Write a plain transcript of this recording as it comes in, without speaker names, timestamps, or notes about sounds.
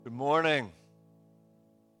Good morning.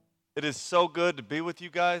 It is so good to be with you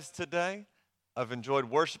guys today. I've enjoyed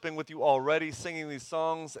worshiping with you already, singing these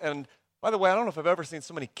songs. And by the way, I don't know if I've ever seen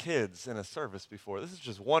so many kids in a service before. This is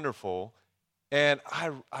just wonderful. And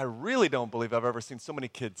I really don't believe I've ever seen so many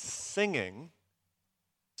kids singing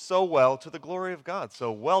so well to the glory of God.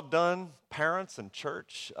 So well done, parents and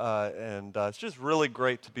church. It's just really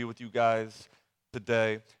great to be with you guys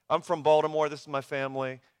today. I'm from Baltimore. This is my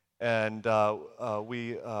family. And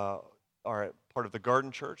we are part of the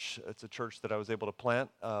Garden Church. It's a church that I was able to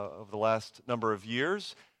plant over the last number of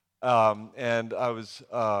years. And I was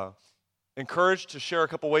encouraged to share a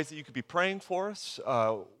couple ways that you could be praying for us.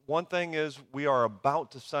 One thing is we are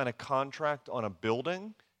about to sign a contract on a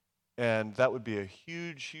building, and that would be a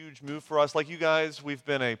huge, huge move for us. Like you guys, we've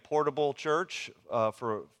been a portable church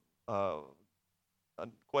for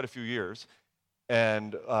quite a few years.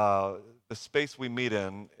 And the space we meet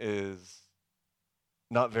in is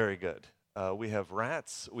not very good. We have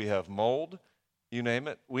rats, we have mold, you name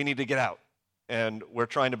it. We need to get out, and we're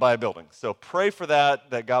trying to buy a building. So pray for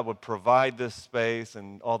that God would provide this space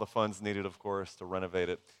and all the funds needed, of course, to renovate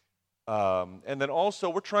it. And then also,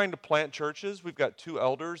 we're trying to plant churches. We've got 2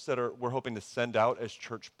 elders that we're hoping to send out as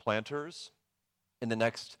church planters in the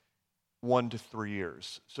next 1 to 3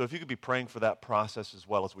 years. So if you could be praying for that process as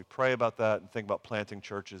well as we pray about that and think about planting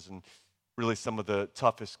churches in really some of the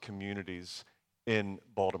toughest communities in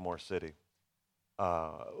Baltimore City.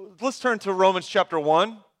 Let's turn to Romans chapter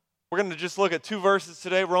 1. We're going to just look at 2 verses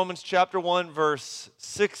today. Romans chapter 1, verse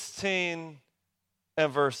 16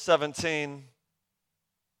 and verse 17.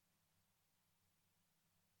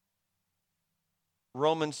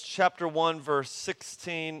 Romans chapter 1, verse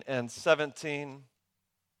 16 and 17.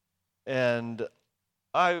 And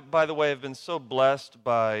I, by the way, have been so blessed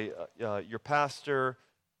by your pastor,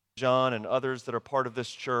 John, and others that are part of this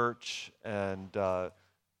church, and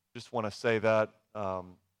just want to say that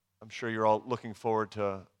I'm sure you're all looking forward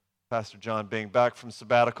to Pastor John being back from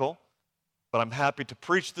sabbatical, but I'm happy to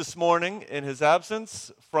preach this morning in his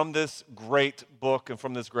absence from this great book and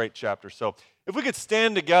from this great chapter. So if we could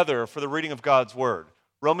stand together for the reading of God's word.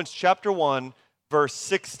 Romans chapter 1, verse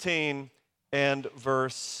 16 and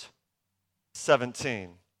verse 17.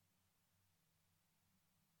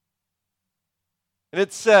 And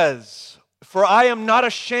it says, "For I am not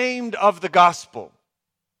ashamed of the gospel,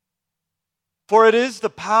 for it is the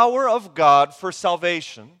power of God for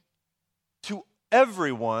salvation to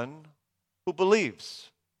everyone who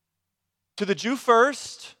believes, to the Jew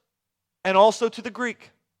first, and also to the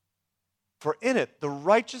Greek. For in it the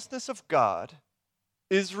righteousness of God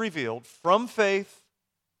is revealed from faith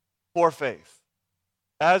for faith.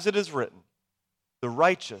 As it is written, the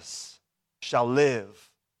righteous shall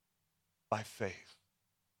live by faith."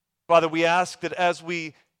 Father, we ask that as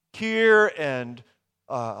we hear and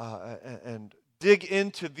dig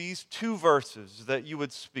into these 2 verses, that you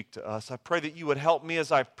would speak to us. I pray that you would help me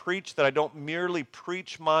as I preach, that I don't merely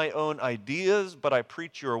preach my own ideas, but I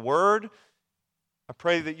preach your word. I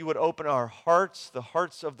pray that you would open our hearts, the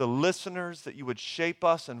hearts of the listeners, that you would shape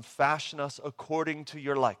us and fashion us according to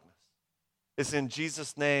your likeness. It's in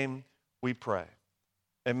Jesus' name we pray.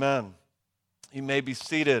 Amen. You may be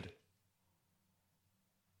seated.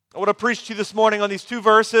 I want to preach to you this morning on these 2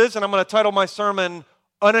 verses, and I'm going to title my sermon,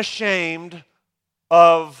 Unashamed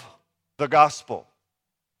of the Gospel.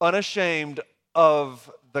 Unashamed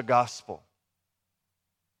of the Gospel.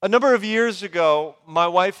 A number of years ago, my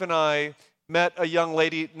wife and I met a young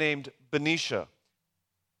lady named Benicia.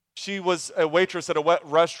 She was a waitress at a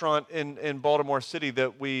restaurant in Baltimore City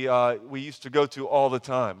that we used to go to all the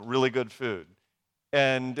time. Really good food.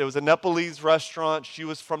 And it was a Nepalese restaurant. She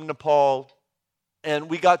was from Nepal. And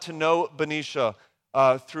we got to know Benicia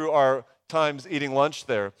through our times eating lunch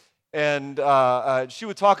there. And she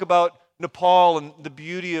would talk about Nepal and the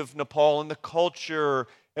beauty of Nepal and the culture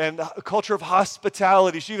of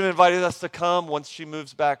hospitality. She even invited us to come once she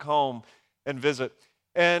moves back home and visit.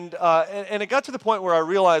 And it got to the point where I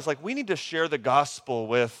realized, we need to share the gospel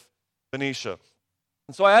with Benicia.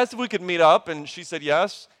 And so I asked if we could meet up, and she said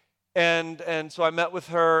yes. And so I met with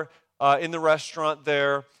her in the restaurant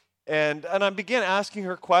there. And I began asking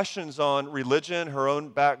her questions on religion, her own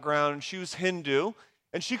background. She was Hindu,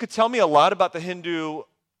 and she could tell me a lot about the Hindu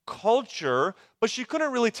culture, but she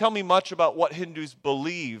couldn't really tell me much about what Hindus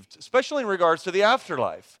believed, especially in regards to the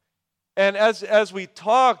afterlife. And as we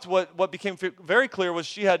talked, what became very clear was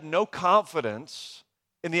she had no confidence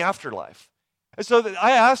in the afterlife. And so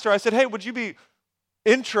I asked her, I said, "Hey, would you be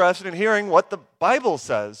interested in hearing what the Bible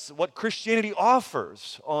says, what Christianity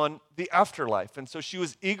offers on the afterlife?" And so she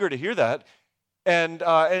was eager to hear that.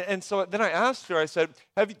 And so then I asked her, I said,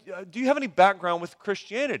 do you have any background with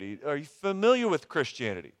Christianity? Are you familiar with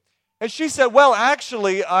Christianity? And she said, well,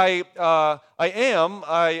 actually, I am.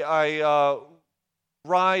 I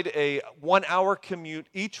ride a 1-hour commute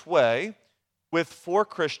each way with 4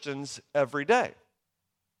 Christians every day.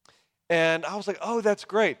 And I was like, oh, that's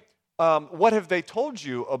great. What have they told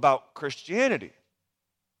you about Christianity?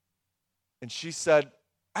 And she said,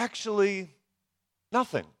 actually,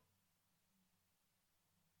 nothing.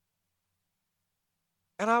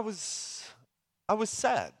 And I was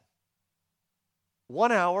sad.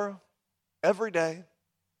 1 hour every day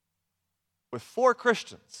with 4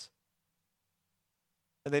 Christians.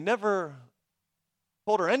 And they never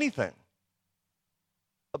told her anything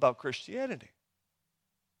about Christianity.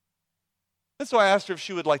 And so I asked her if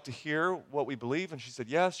she would like to hear what we believe, and she said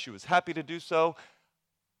yes, she was happy to do so.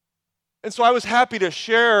 And so I was happy to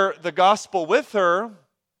share the gospel with her,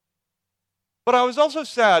 but I was also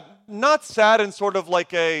sad, not sad in sort of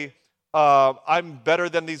like a I'm better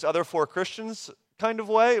than these other 4 Christians kind of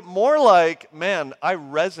way, more like, man, I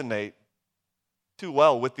resonate too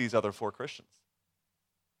well with these other 4 Christians.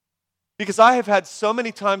 Because I have had so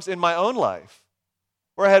many times in my own life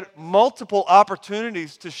where I had multiple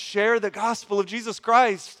opportunities to share the gospel of Jesus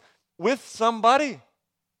Christ with somebody,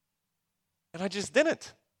 and I just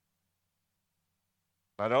didn't.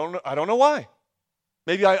 I don't know why.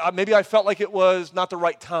 Maybe I felt like it was not the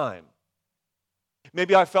right time.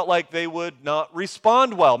 Maybe I felt like they would not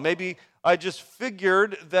respond well. Maybe I just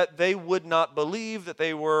figured that they would not believe, that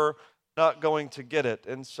they were not going to get it.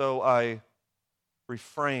 And so I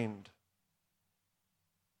refrained.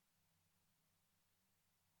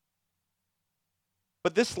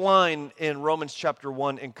 But this line in Romans chapter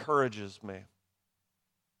 1 encourages me.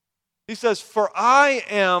 He says, "For I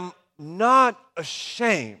am not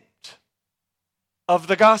ashamed of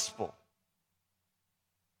the gospel."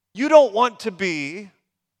 You don't want to be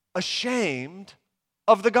ashamed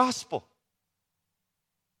of the gospel.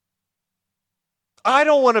 I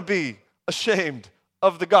don't want to be ashamed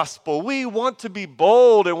of the gospel. We want to be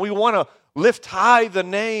bold and we want to lift high the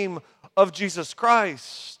name of Jesus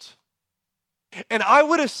Christ. And I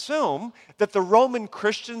would assume that the Roman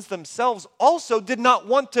Christians themselves also did not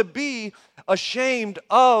want to be ashamed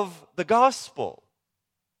of the gospel.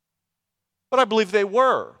 But I believe they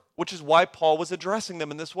were, which is why Paul was addressing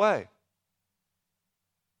them in this way.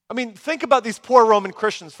 I mean, think about these poor Roman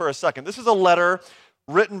Christians for a second. This is a letter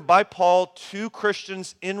written by Paul to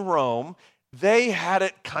Christians in Rome. They had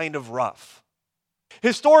it kind of rough.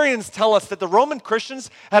 Historians tell us that the Roman Christians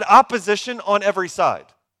had opposition on every side.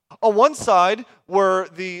 On one side were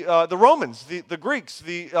the Romans, the Greeks,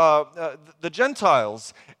 the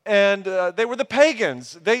Gentiles, and they were the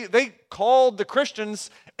pagans. They called the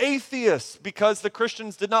Christians atheists because the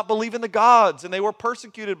Christians did not believe in the gods, and they were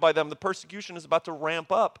persecuted by them. The persecution is about to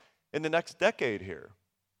ramp up in the next decade here.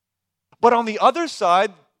 But on the other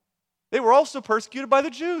side, they were also persecuted by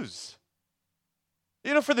the Jews.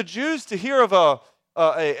 You know, for the Jews to hear of a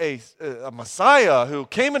Messiah who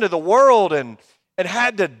came into the world and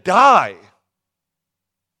had to die,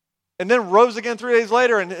 and then rose again 3 days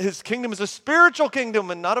later, and his kingdom is a spiritual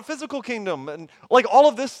kingdom and not a physical kingdom. And like all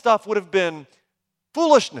of this stuff would have been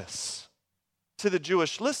foolishness to the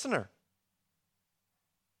Jewish listener.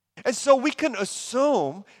 And so we can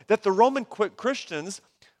assume that the Roman Christians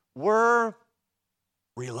were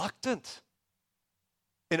reluctant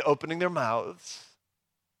in opening their mouths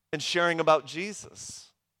and sharing about Jesus.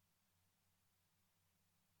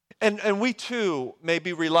 And we too may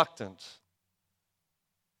be reluctant.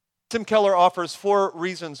 Tim Keller offers 4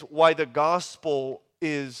 reasons why the gospel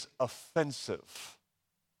is offensive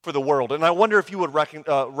for the world. And I wonder if you would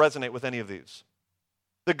resonate with any of these.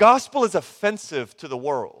 The gospel is offensive to the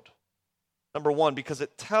world. Number 1, because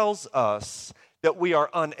it tells us that we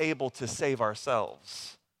are unable to save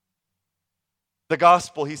ourselves. The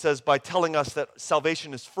gospel, he says, by telling us that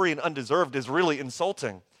salvation is free and undeserved is really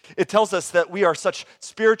insulting. It tells us that we are such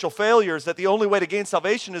spiritual failures that the only way to gain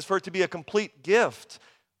salvation is for it to be a complete gift.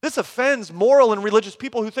 This offends moral and religious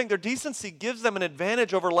people who think their decency gives them an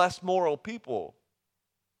advantage over less moral people.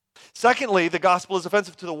 Secondly, the gospel is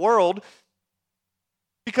offensive to the world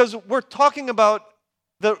because we're talking about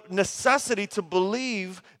the necessity to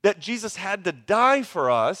believe that Jesus had to die for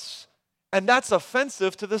us, and that's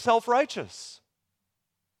offensive to the self-righteous.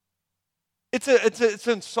 It's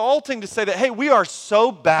insulting to say that, hey, we are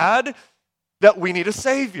so bad that we need a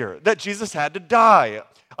Savior, that Jesus had to die.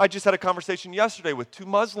 I just had a conversation yesterday with 2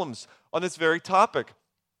 Muslims on this very topic,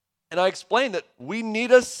 and I explained that we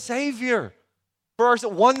need a Savior. For our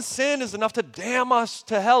one sin is enough to damn us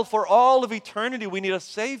to hell for all of eternity. We need a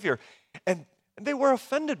Savior. And and they were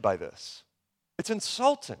offended by this. It's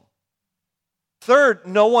insulting. Third,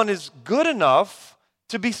 no one is good enough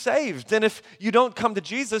to be saved. And if you don't come to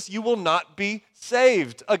Jesus, you will not be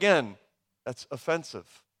saved. Again, that's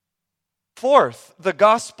offensive. Fourth, the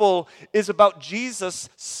gospel is about Jesus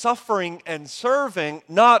suffering and serving,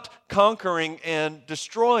 not conquering and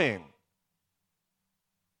destroying.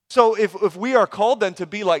 So if we are called then to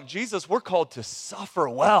be like Jesus, we're called to suffer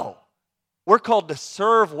well. We're called to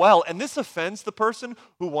serve well. And this offends the person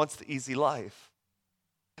who wants the easy life.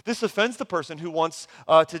 This offends the person who wants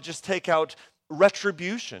to just take out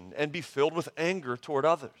retribution and be filled with anger toward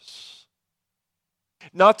others.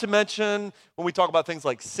 Not to mention when we talk about things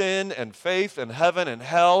like sin and faith and heaven and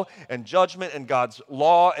hell and judgment and God's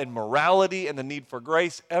law and morality and the need for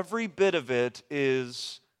grace, every bit of it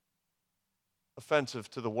is offensive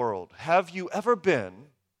to the world. Have you ever been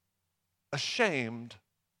ashamed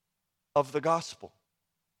of the gospel?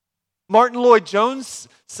 Martin Lloyd-Jones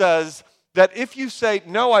says that if you say,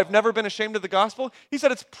 no, I've never been ashamed of the gospel, he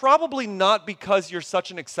said it's probably not because you're such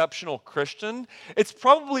an exceptional Christian. It's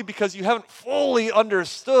probably because you haven't fully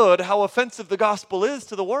understood how offensive the gospel is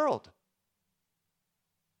to the world.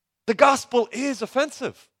 The gospel is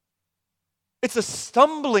offensive. It's a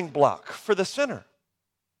stumbling block for the sinner.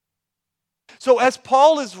 So as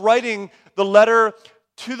Paul is writing the letter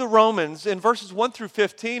to the Romans, in verses 1 through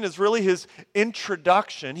 15 is really his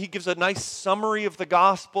introduction. He gives a nice summary of the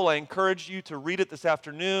gospel. I encourage you to read it this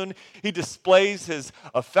afternoon. He displays his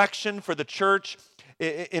affection for the church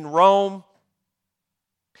in Rome.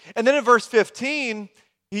 And then in verse 15,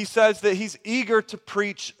 he says that he's eager to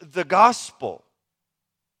preach the gospel.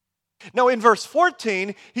 Now in verse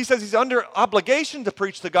 14, he says he's under obligation to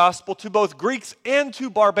preach the gospel to both Greeks and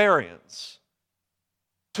to barbarians,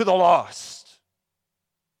 to the lost.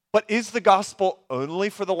 But is the gospel only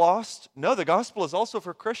for the lost? No, the gospel is also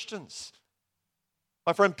for Christians.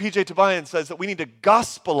 My friend P.J. Tobian says that we need to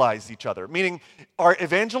gospelize each other, meaning our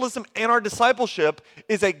evangelism and our discipleship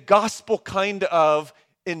is a gospel kind of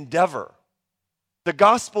endeavor. The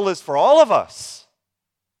gospel is for all of us.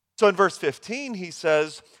 So in verse 15, he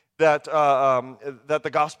says that the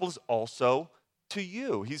gospel is also to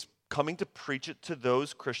you. He's coming to preach it to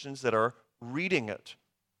those Christians that are reading it.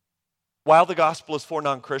 While the gospel is for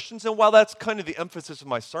non-Christians, and while that's kind of the emphasis of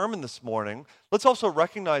my sermon this morning, let's also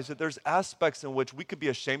recognize that there's aspects in which we could be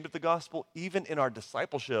ashamed of the gospel even in our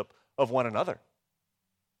discipleship of one another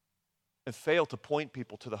and fail to point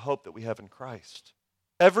people to the hope that we have in Christ.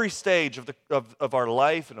 Every stage of our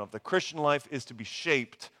life and of the Christian life is to be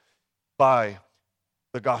shaped by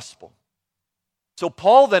the gospel. So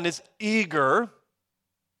Paul then is eager,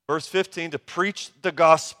 verse 15, to preach the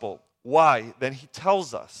gospel. Why? Then he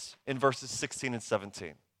tells us in verses 16 and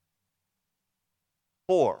 17.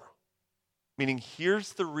 For, meaning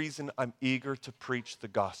here's the reason I'm eager to preach the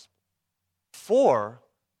gospel. For,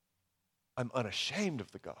 I'm unashamed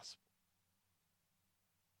of the gospel.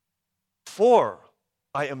 For,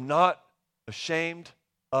 I am not ashamed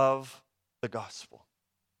of the gospel.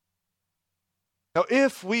 Now,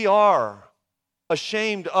 if we are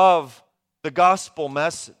ashamed of the gospel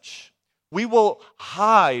message, we will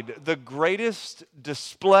hide the greatest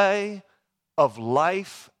display of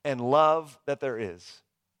life and love that there is.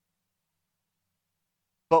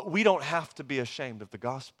 But we don't have to be ashamed of the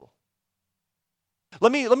gospel.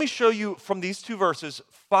 Let me show you from these two verses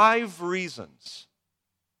 5 reasons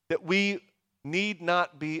that we need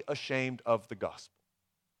not be ashamed of the gospel.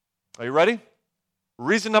 Are you ready?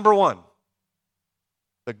 Reason number 1.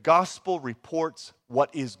 The gospel reports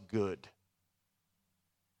what is good.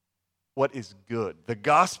 What is good. The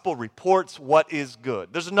gospel reports what is good.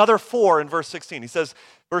 There's another 4 in verse 16. He says,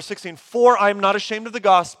 verse 16, for I am not ashamed of the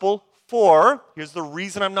gospel, for, here's the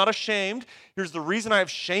reason I'm not ashamed, here's the reason I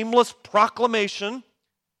have shameless proclamation,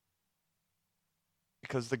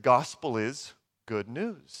 because the gospel is good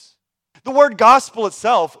news. The word gospel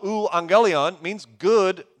itself, euangelion, means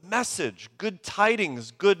good message, good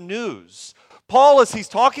tidings, good news. Paul, as he's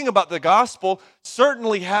talking about the gospel,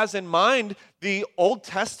 certainly has in mind the Old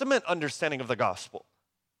Testament understanding of the gospel.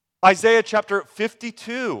 Isaiah chapter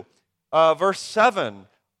 52, verse 7.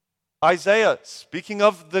 Isaiah, speaking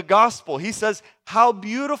of the gospel, he says, how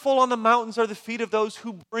beautiful on the mountains are the feet of those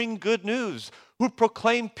who bring good news, who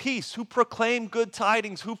proclaim peace, who proclaim good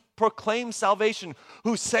tidings, who proclaim salvation,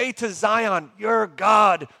 who say to Zion, your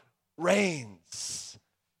God reigns.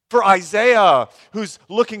 For Isaiah, who's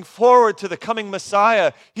looking forward to the coming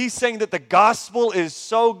Messiah, he's saying that the gospel is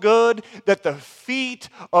so good that the feet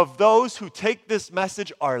of those who take this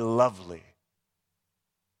message are lovely,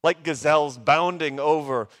 like gazelles bounding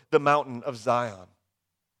over the mountain of Zion.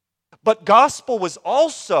 But gospel was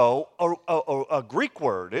also a Greek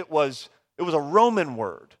word. It was a Roman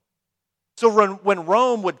word. So when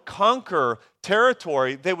Rome would conquer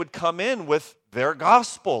territory, they would come in with their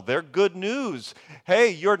gospel, their good news. Hey,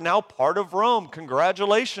 you're now part of Rome.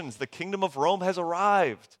 Congratulations, the kingdom of Rome has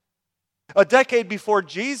arrived. A decade before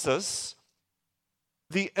Jesus,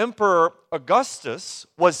 the Emperor Augustus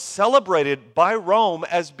was celebrated by Rome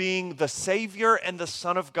as being the Savior and the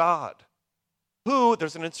Son of God, who,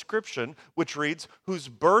 there's an inscription which reads, whose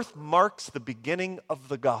birth marks the beginning of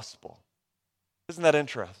the gospel. Isn't that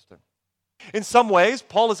interesting? In some ways,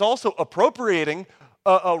 Paul is also appropriating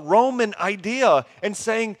a Roman idea and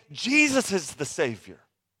saying, Jesus is the Savior.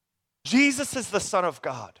 Jesus is the Son of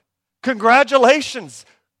God. Congratulations,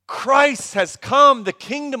 Christ has come. The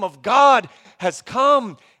kingdom of God has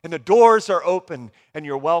come, and the doors are open, and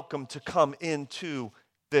you're welcome to come into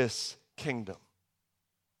this kingdom.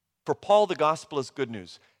 For Paul, the gospel is good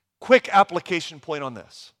news. Quick application point on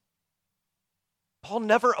this. Paul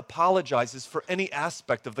never apologizes for any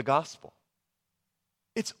aspect of the gospel.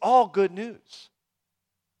 It's all good news.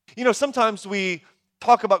 You know, sometimes we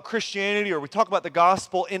talk about Christianity or we talk about the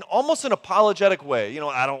gospel in almost an apologetic way. You know,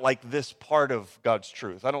 I don't like this part of God's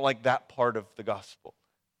truth. I don't like that part of the gospel.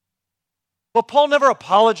 But Paul never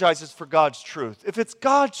apologizes for God's truth. If it's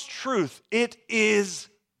God's truth, it is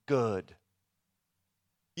good.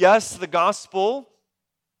 Yes, the gospel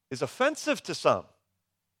is offensive to some.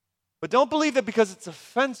 But don't believe that because it's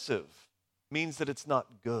offensive means that it's not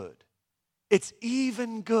good. It's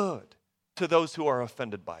even good to those who are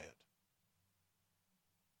offended by it.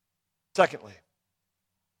 Secondly,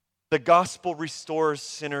 the gospel restores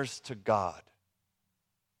sinners to God.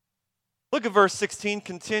 Look at verse 16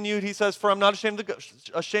 continued. He says, for I'm not ashamed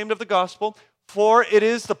of the gospel, for it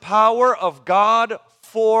is the power of God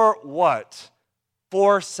for what?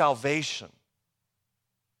 For salvation.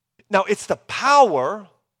 Now, it's the power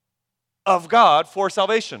of God for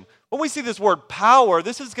salvation. When we see this word power,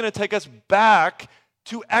 this is going to take us back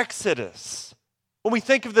to Exodus. When we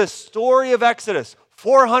think of the story of Exodus,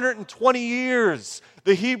 420 years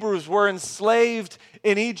the Hebrews were enslaved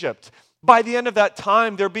in Egypt. By the end of that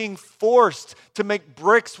time, they're being forced to make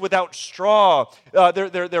bricks without straw.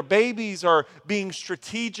 Their babies are being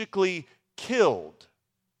strategically killed.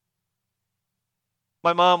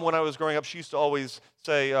 My mom, when I was growing up, she used to always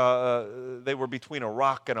say they were between a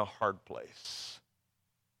rock and a hard place.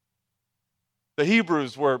 The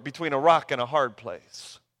Hebrews were between a rock and a hard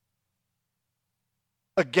place.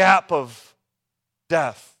 A gap of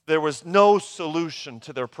death. There was no solution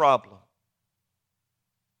to their problem.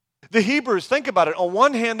 The Hebrews, think about it. On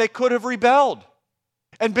one hand, they could have rebelled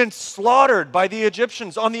and been slaughtered by the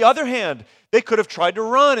Egyptians. On the other hand, they could have tried to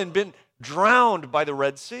run and been drowned by the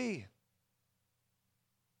Red Sea.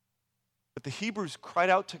 But the Hebrews cried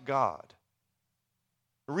out to God,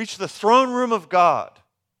 reached the throne room of God.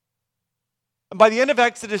 And by the end of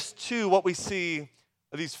Exodus 2, what we see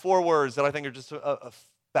are these four words that I think are just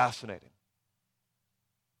fascinating.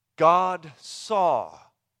 God saw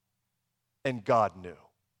and God knew.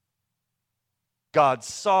 God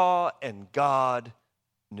saw and God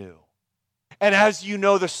knew. And as you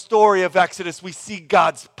know the story of Exodus, we see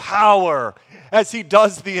God's power as he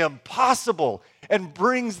does the impossible and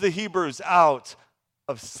brings the Hebrews out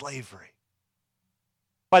of slavery.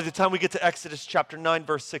 By the time we get to Exodus chapter 9,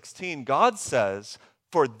 verse 16, God says,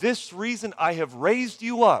 for this reason I have raised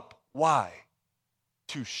you up. Why?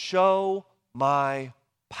 To show my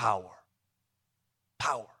power.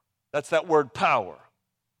 Power. That's that word power.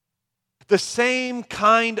 The same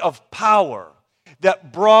kind of power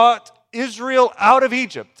that brought Israel out of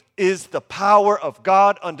Egypt is the power of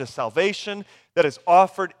God unto salvation that is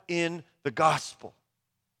offered in the gospel.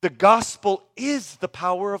 The gospel is the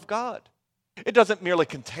power of God. It doesn't merely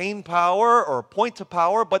contain power or point to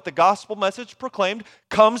power, but the gospel message proclaimed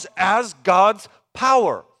comes as God's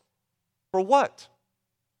power. For what?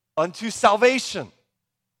 Unto salvation.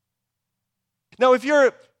 Now, if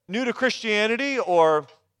you're new to Christianity or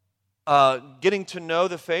getting to know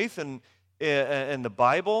the faith and the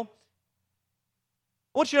Bible,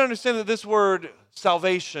 I want you to understand that this word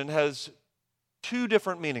salvation has two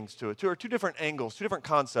different meanings to it, two different angles, two different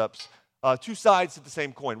concepts, two sides of the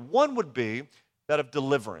same coin. One would be that of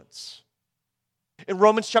deliverance. In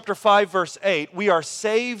Romans chapter 5, verse 8, we are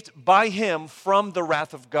saved by him from the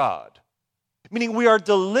wrath of God, meaning we are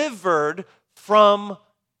delivered from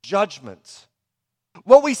judgment.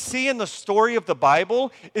 What we see in the story of the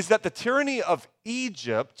Bible is that the tyranny of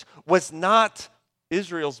Egypt was not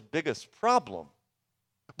Israel's biggest problem,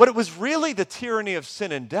 but it was really the tyranny of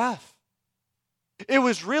sin and death. It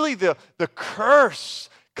was really the curse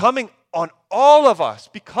coming on all of us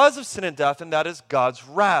because of sin and death, and that is God's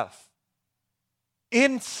wrath.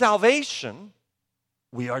 In salvation,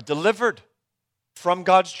 we are delivered from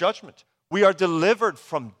God's judgment. We are delivered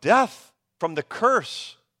from death, from the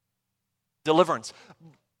curse. Deliverance.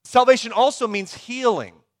 Salvation also means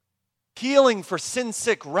healing. Healing for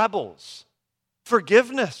sin-sick rebels.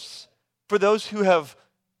 Forgiveness for those who have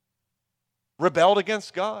rebelled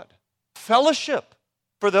against God. Fellowship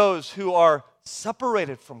for those who are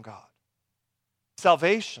separated from God.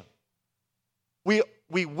 Salvation. We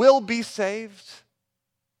will be saved,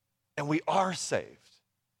 and we are saved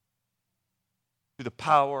through the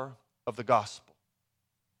power of the gospel.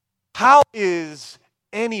 How is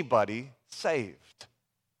anybody saved?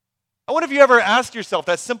 I wonder if you ever asked yourself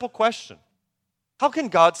that simple question. How can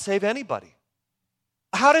God save anybody?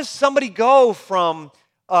 How does somebody go from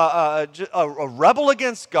a rebel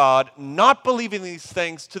against God, not believing these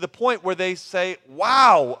things, to the point where they say,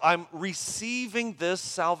 wow, I'm receiving this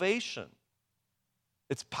salvation?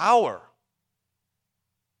 It's power.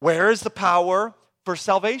 Where is the power for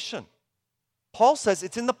salvation? Paul says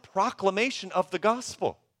it's in the proclamation of the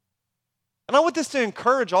gospel. And I want this to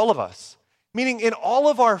encourage all of us, meaning in all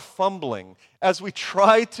of our fumbling, as we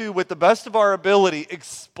try to, with the best of our ability,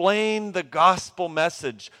 explain the gospel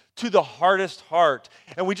message to the hardest heart,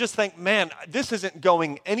 and we just think, man, this isn't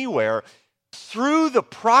going anywhere. Through the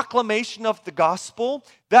proclamation of the gospel,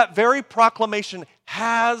 that very proclamation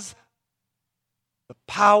has the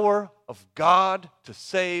power of God to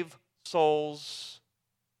save souls,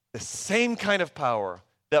 the same kind of power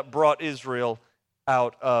that brought Israel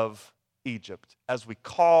out of Egypt, as we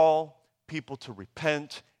call people to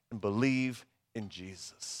repent and believe in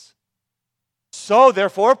Jesus. So,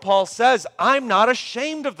 therefore, Paul says, I'm not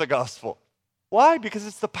ashamed of the gospel. Why? Because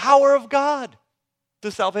it's the power of God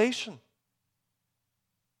to salvation.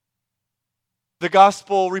 The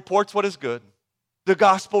gospel reports what is good. The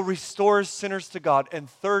gospel restores sinners to God. And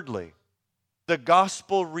thirdly, the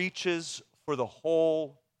gospel reaches for the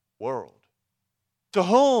whole world. To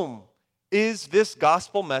whom is this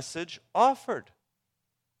gospel message offered?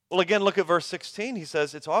 Well, again, look at verse 16. He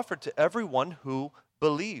says it's offered to everyone who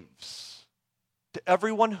believes. To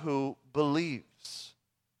everyone who believes.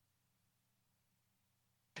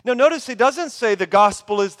 Now, notice he doesn't say the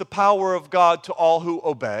gospel is the power of God to all who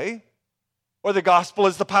obey, or the gospel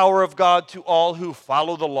is the power of God to all who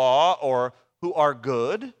follow the law or who are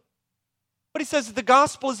good. But he says that the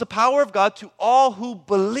gospel is the power of God to all who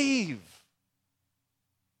believe.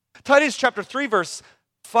 Titus chapter 3, verse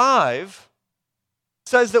 5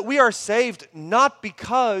 says that we are saved not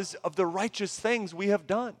because of the righteous things we have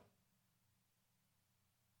done.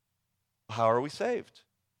 How are we saved?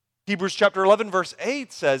 Hebrews chapter 11, verse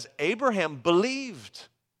 8 says, Abraham believed,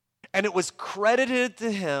 and it was credited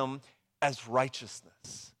to him as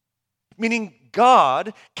righteousness. Meaning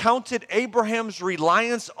God counted Abraham's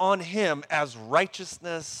reliance on him as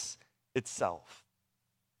righteousness itself.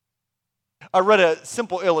 I read a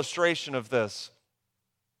simple illustration of this.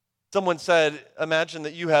 Someone said, imagine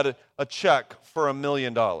that you had a check for $1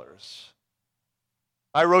 million.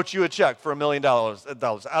 I wrote you a check for $1 million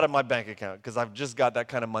out of my bank account because I've just got that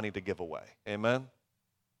kind of money to give away. Amen?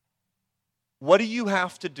 What do you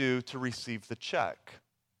have to do to receive the check?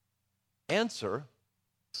 Answer,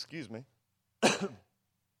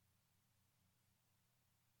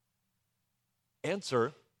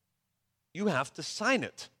 Answer, you have to sign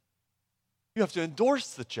it. You have to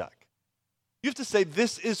endorse the check. You have to say,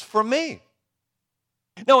 this is for me.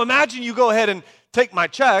 Now imagine you go ahead and take my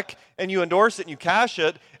check and you endorse it and you cash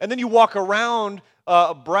it, and then you walk around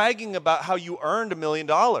bragging about how you earned $1 million.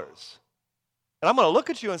 And I'm going to look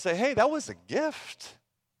at you and say, hey, that was a gift.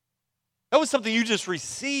 That was something you just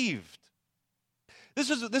received. This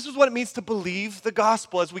is what it means to believe the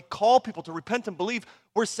gospel. As we call people to repent and believe,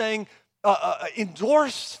 we're saying,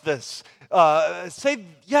 endorse this. Say,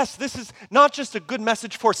 yes, this is not just a good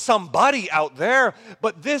message for somebody out there,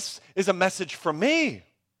 but this is a message for me.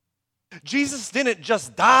 Jesus didn't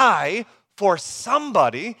just die for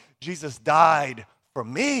somebody. Jesus died for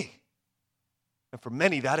me. And for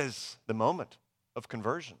many, that is the moment of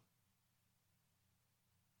conversion.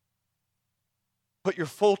 Put your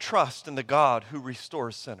full trust in the God who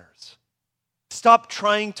restores sinners. Stop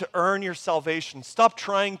trying to earn your salvation. Stop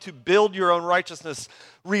trying to build your own righteousness.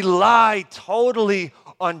 Rely totally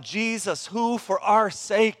on Jesus, who for our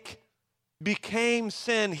sake became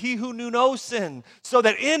sin, he who knew no sin, so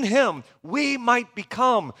that in him we might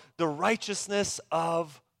become the righteousness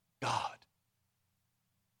of God.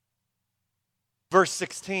 Verse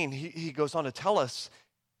 16, he goes on to tell us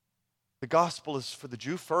the gospel is for the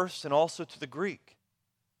Jew first and also to the Greek.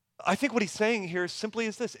 I think what he's saying here simply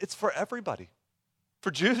is this: it's for everybody,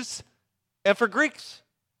 for Jews and for Greeks,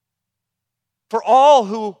 for all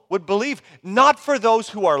who would believe, not for those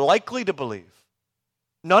who are likely to believe.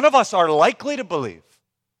 None of us are likely to believe.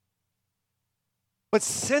 But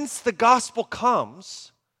since the gospel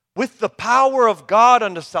comes with the power of God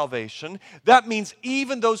unto salvation, that means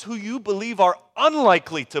even those who you believe are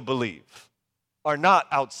unlikely to believe are not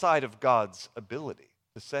outside of God's ability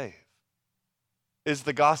to save. Is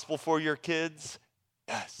the gospel for your kids?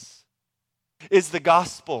 Yes. Is the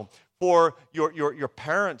gospel for your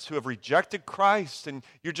parents who have rejected Christ and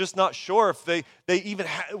you're just not sure if they even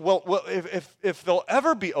if they'll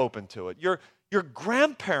ever be open to it? Your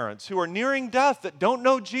grandparents who are nearing death that don't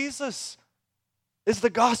know Jesus, is the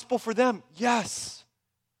gospel for them? Yes.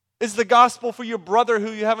 Is the gospel for your brother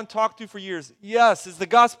who you haven't talked to for years? Yes. Is the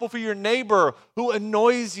gospel for your neighbor who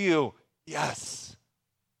annoys you? Yes.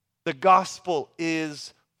 The gospel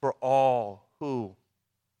is for all who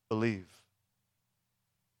believe.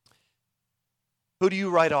 Who do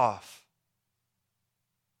you write off?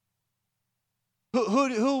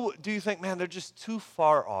 Who do you think, man, they're just too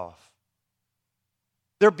far off?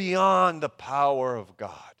 They're beyond the power of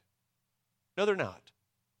God. No, they're not.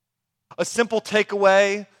 A simple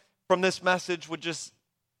takeaway from this message would just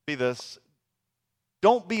be this: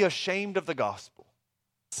 don't be ashamed of the gospel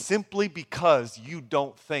simply because you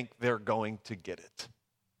don't think they're going to get it.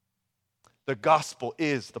 The gospel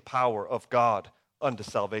is the power of God unto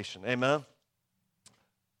salvation. Amen?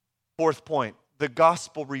 Fourth point, the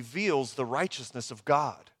gospel reveals the righteousness of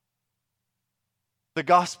God. The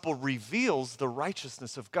gospel reveals the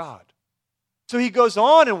righteousness of God. So he goes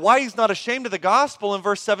on, and why he's not ashamed of the gospel, in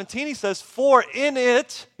verse 17 he says, for in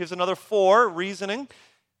it, here's another for, reasoning,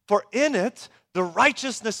 for in it the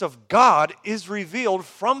righteousness of God is revealed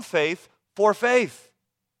from faith for faith.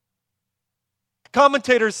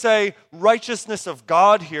 Commentators say righteousness of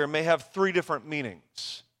God here may have three different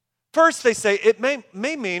meanings. First, they say it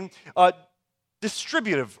may mean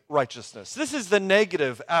distributive righteousness. This is the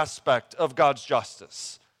negative aspect of God's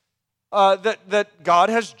justice, that God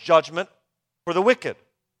has judgment for the wicked.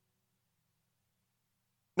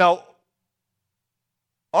 Now,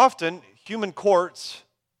 often human courts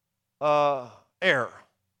err.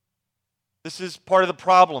 This is part of the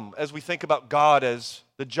problem as we think about God as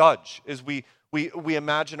the judge, as we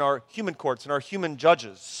imagine our human courts and our human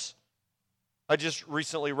judges. I just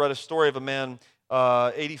recently read a story of a man,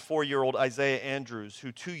 84-year-old Isaiah Andrews,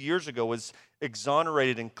 who 2 years ago was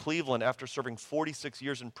exonerated in Cleveland after serving 46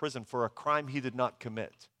 years in prison for a crime he did not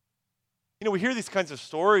commit. You know, we hear these kinds of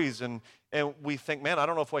stories and we think, man, I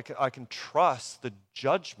don't know if I can trust the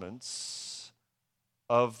judgments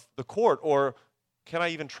of the court, or can I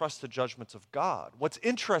even trust the judgments of God? What's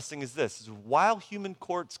interesting is this, is while human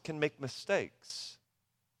courts can make mistakes,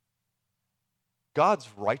 God's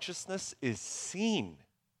righteousness is seen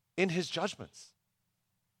in his judgments.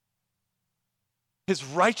 His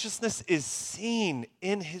righteousness is seen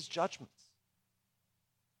in his judgments.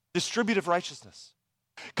 Distributive righteousness.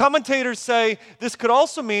 Commentators say this could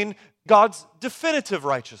also mean God's definitive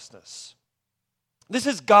righteousness. This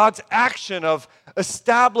is God's action of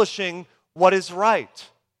establishing what is right.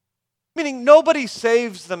 Meaning nobody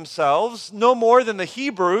saves themselves, no more than the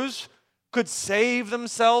Hebrews could save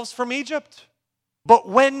themselves from Egypt. But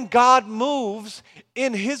when God moves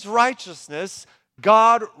in his righteousness,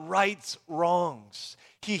 God rights wrongs.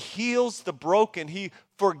 He heals the broken. He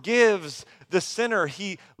forgives the sinner.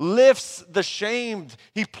 He lifts the shamed.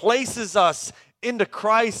 He places us into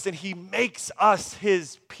Christ and he makes us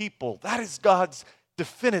his people. That is God's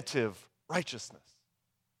definitive righteousness.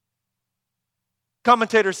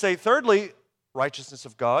 Commentators say, thirdly, righteousness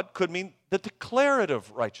of God could mean the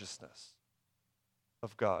declarative righteousness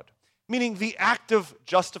of God, meaning the act of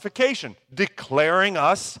justification, declaring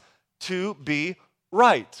us to be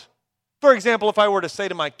right. For example, if I were to say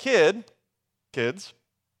to my kids, if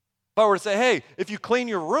I were to say, hey, if you clean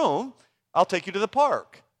your room, I'll take you to the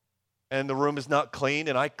park. And the room is not clean,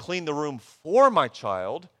 and I clean the room for my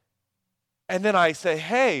child, and then I say,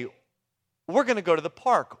 hey, we're going to go to the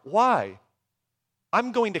park. Why?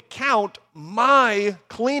 I'm going to count my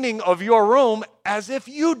cleaning of your room as if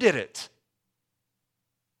you did it.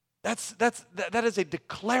 That is a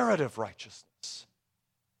declarative righteousness.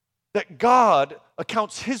 That God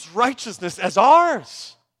accounts his righteousness as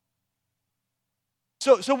ours.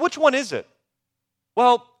 So which one is it?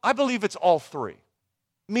 Well, I believe it's all three.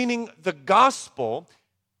 Meaning the gospel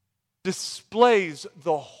displays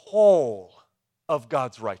the whole of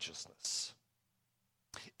God's righteousness.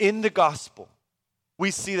 In the gospel, we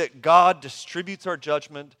see that God distributes our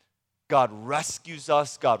judgment, God rescues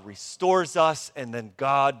us, God restores us, and then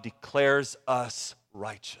God declares us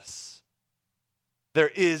righteous. There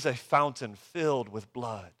is a fountain filled with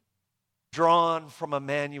blood, drawn from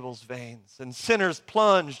Emmanuel's veins, and sinners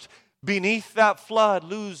plunged beneath that flood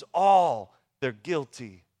lose all their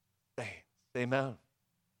guilty stains. Amen.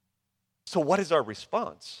 So what is our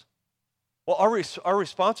response? Well, our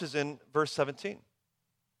response is in verse 17.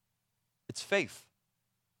 It's faith.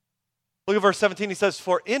 Look at verse 17. He says,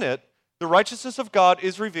 "For in it the righteousness of God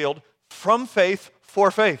is revealed from faith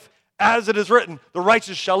for faith. As it is written, the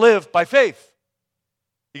righteous shall live by faith."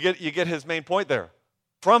 You get his main point there.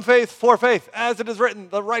 From faith for faith. As it is written,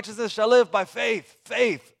 the righteousness shall live by faith.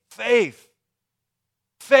 Faith. Faith.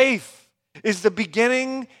 Faith is the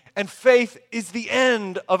beginning and faith is the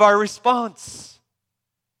end of our response.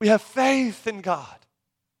 We have faith in God.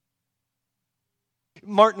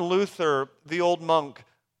 Martin Luther, the old monk,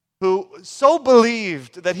 who so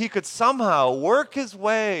believed that he could somehow work his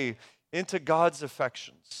way into God's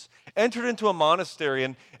affections, entered into a monastery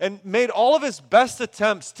and made all of his best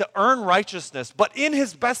attempts to earn righteousness. But in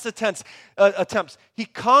his best attempts, he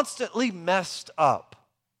constantly messed up.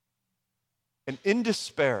 And in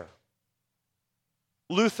despair,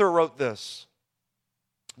 Luther wrote this.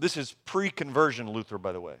 This is pre-conversion Luther,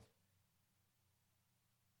 by the way.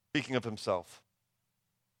 Speaking of himself.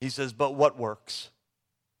 He says, "But what works?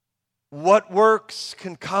 What works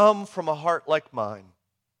can come from a heart like mine?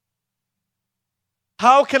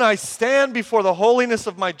 How can I stand before the holiness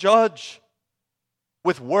of my judge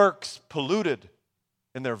with works polluted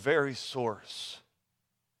in their very source?"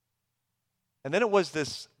 And then it was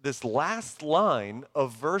this last line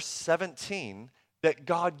of verse 17 that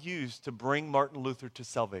God used to bring Martin Luther to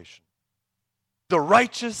salvation. "The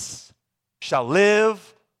righteous shall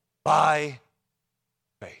live by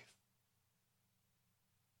faith."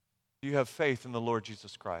 Do you have faith in the Lord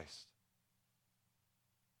Jesus Christ?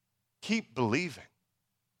 Keep believing.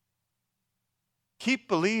 Keep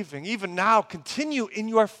believing. Even now, continue in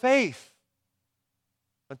your faith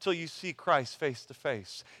until you see Christ face to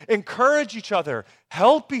face. Encourage each other,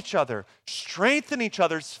 help each other, strengthen each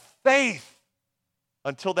other's faith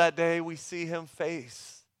until that day we see him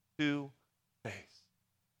face to face.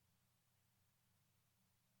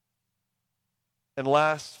 And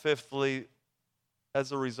last, fifthly,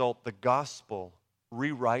 as a result, the gospel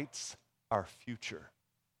rewrites our future.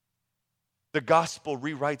 The gospel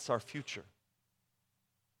rewrites our future.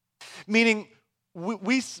 Meaning,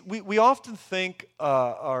 we often think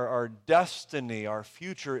our destiny, our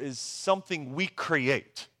future, is something we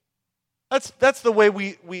create. That's the way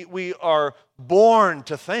we are born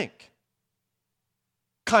to think.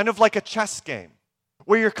 Kind of like a chess game,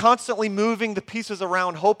 where you're constantly moving the pieces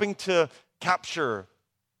around, hoping to capture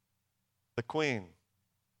the queen.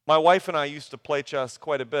 My wife and I used to play chess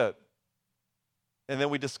quite a bit, and then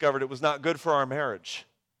we discovered it was not good for our marriage.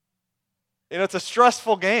 You know, it's a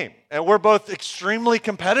stressful game, and we're both extremely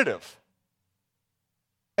competitive.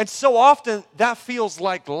 And so often, that feels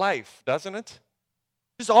like life, doesn't it?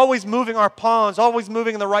 Just always moving our pawns, always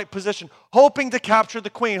moving in the right position, hoping to capture the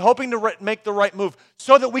queen, hoping to make the right move,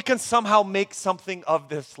 so that we can somehow make something of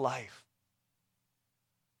this life.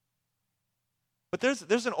 But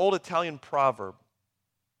there's an old Italian proverb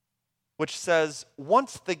which says,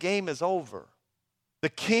 once the game is over, the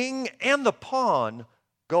king and the pawn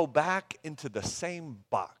go back into the same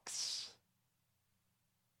box.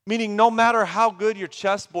 Meaning, no matter how good your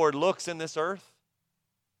chessboard looks in this earth,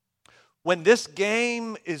 when this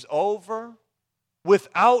game is over,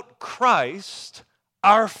 without Christ,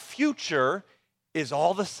 our future is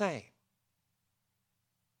all the same.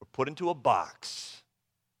 We're put into a box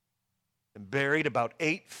and buried about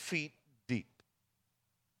 8 feet deep.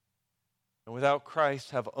 And without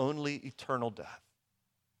Christ, have only eternal death.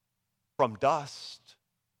 From dust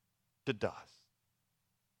to dust.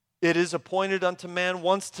 It is appointed unto man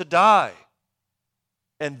once to die,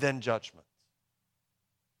 and then judgment.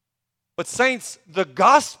 But saints, the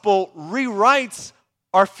gospel rewrites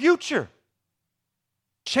our future,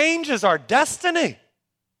 changes our destiny,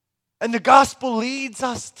 and the gospel leads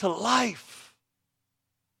us to life.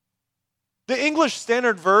 The English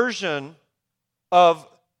Standard Version of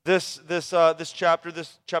this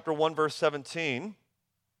chapter 1, verse 17,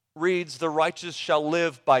 reads, "The righteous shall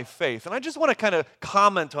live by faith." And I just want to kind of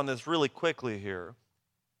comment on this really quickly here.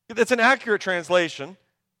 It's an accurate translation,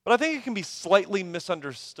 but I think it can be slightly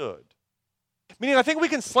misunderstood. Meaning, I think we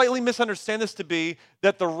can slightly misunderstand this to be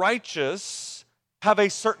that the righteous have a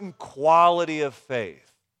certain quality of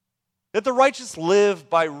faith. That the righteous live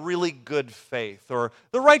by really good faith, or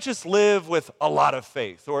the righteous live with a lot of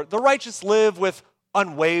faith, or the righteous live with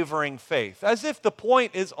unwavering faith, as if the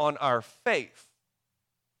point is on our faith.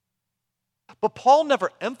 But Paul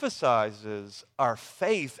never emphasizes our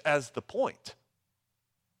faith as the point.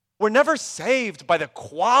 We're never saved by the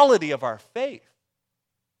quality of our faith.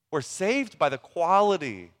 We're saved by the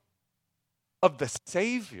quality of the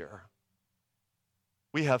Savior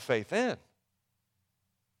we have faith in.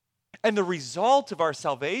 And the result of our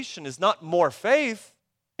salvation is not more faith.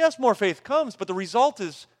 Yes, more faith comes, but the result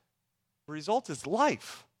is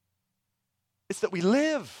life. It's that we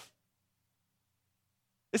live.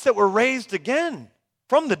 It's that we're raised again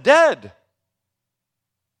from the dead.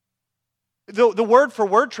 The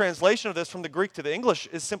word-for-word translation of this from the Greek to the English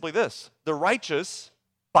is simply this: the righteous,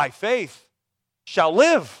 by faith, shall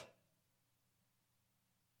live.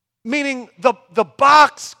 Meaning the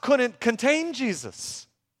box couldn't contain Jesus.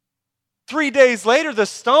 3 days later, the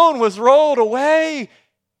stone was rolled away,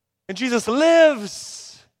 and Jesus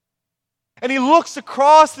lives. And he looks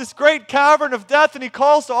across this great cavern of death, and he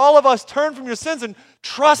calls to all of us, turn from your sins and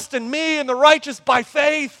trust in me, and the righteous by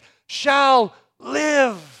faith shall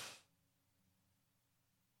live.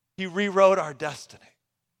 He rewrote our destiny.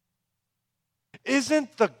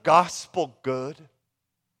 Isn't the gospel good?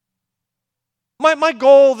 My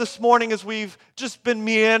goal this morning, as we've just been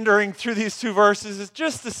meandering through these two verses, is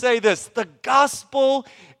just to say this: the gospel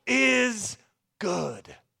is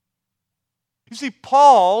good. You see,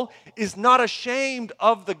 Paul is not ashamed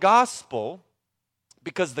of the gospel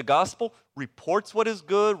because the gospel reports what is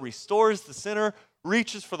good, restores the sinner,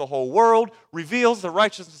 reaches for the whole world, reveals the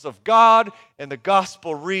righteousness of God, and the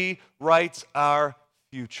gospel rewrites our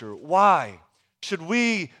future. Why should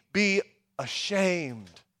we be ashamed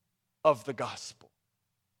of the gospel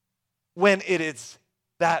when it is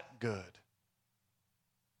that good?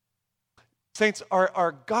 Saints,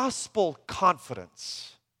 our gospel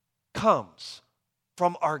confidence comes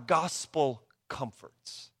from our gospel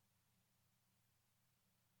comforts.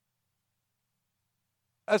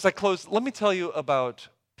 As I close, let me tell you about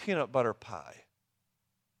peanut butter pie.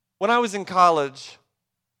 When I was in college,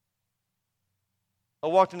 I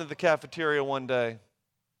walked into the cafeteria one day,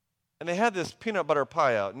 and they had this peanut butter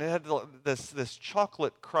pie out, and it had this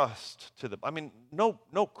chocolate crust to the,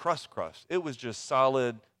 no crust. It was just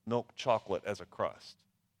solid milk chocolate as a crust,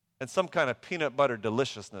 and some kind of peanut butter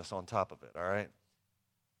deliciousness on top of it, all right?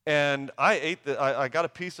 And I got a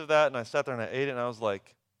piece of that, and I sat there and I ate it, and I was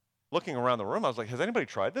like, looking around the room, I was like, has anybody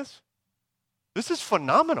tried this? This is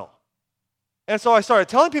phenomenal. And so I started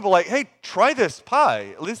telling people, like, hey, try this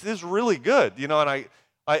pie. This is really good, and I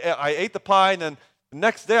ate the pie, and then the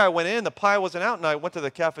next day I went in, the pie wasn't out, and I went to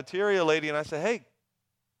the cafeteria lady, and I said, hey,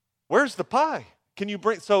 where's the pie? Can you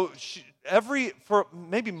bring, so for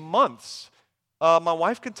maybe months, my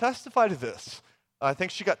wife can testify to this. I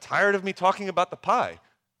think she got tired of me talking about the pie.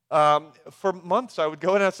 For months, I would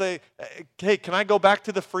go in and I'd say, hey, can I go back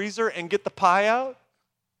to the freezer and get the pie out?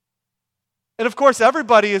 And of course,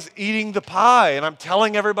 everybody is eating the pie, and I'm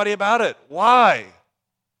telling everybody about it. Why?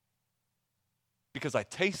 Because I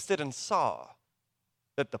tasted and saw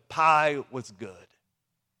that the pie was good.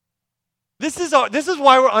 This is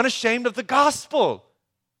why we're unashamed of the gospel.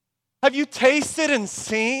 Have you tasted and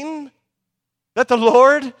seen that the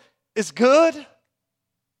Lord is good?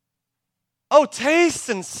 Oh, taste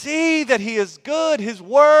and see that he is good. His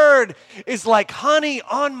word is like honey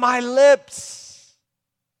on my lips.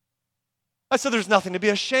 So there's nothing to be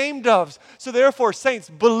ashamed of. So therefore, saints,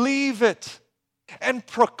 believe it and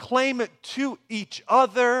proclaim it to each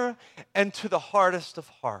other and to the hardest of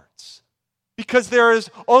hearts. Because there is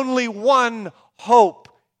only one hope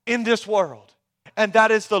in this world, and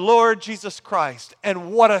that is the Lord Jesus Christ.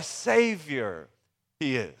 And what a Savior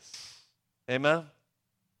he is. Amen?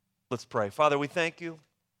 Let's pray. Father, we thank you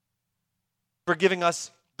for giving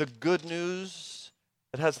us the good news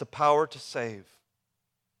that has the power to save.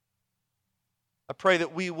 I pray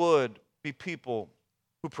that we would be people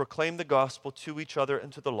who proclaim the gospel to each other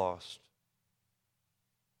and to the lost.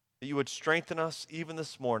 That you would strengthen us even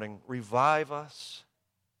this morning, revive us,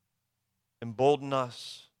 embolden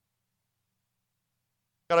us.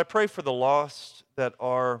 God, I pray for the lost that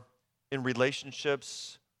are in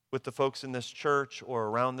relationships with the folks in this church or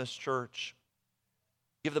around this church.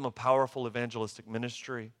 Give them a powerful evangelistic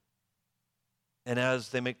ministry. And as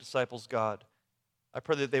they make disciples, God, I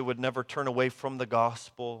pray that they would never turn away from the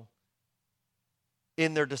gospel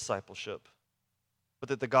in their discipleship, but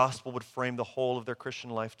that the gospel would frame the whole of their Christian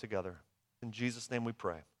life together. In Jesus' name we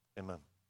pray. Amen.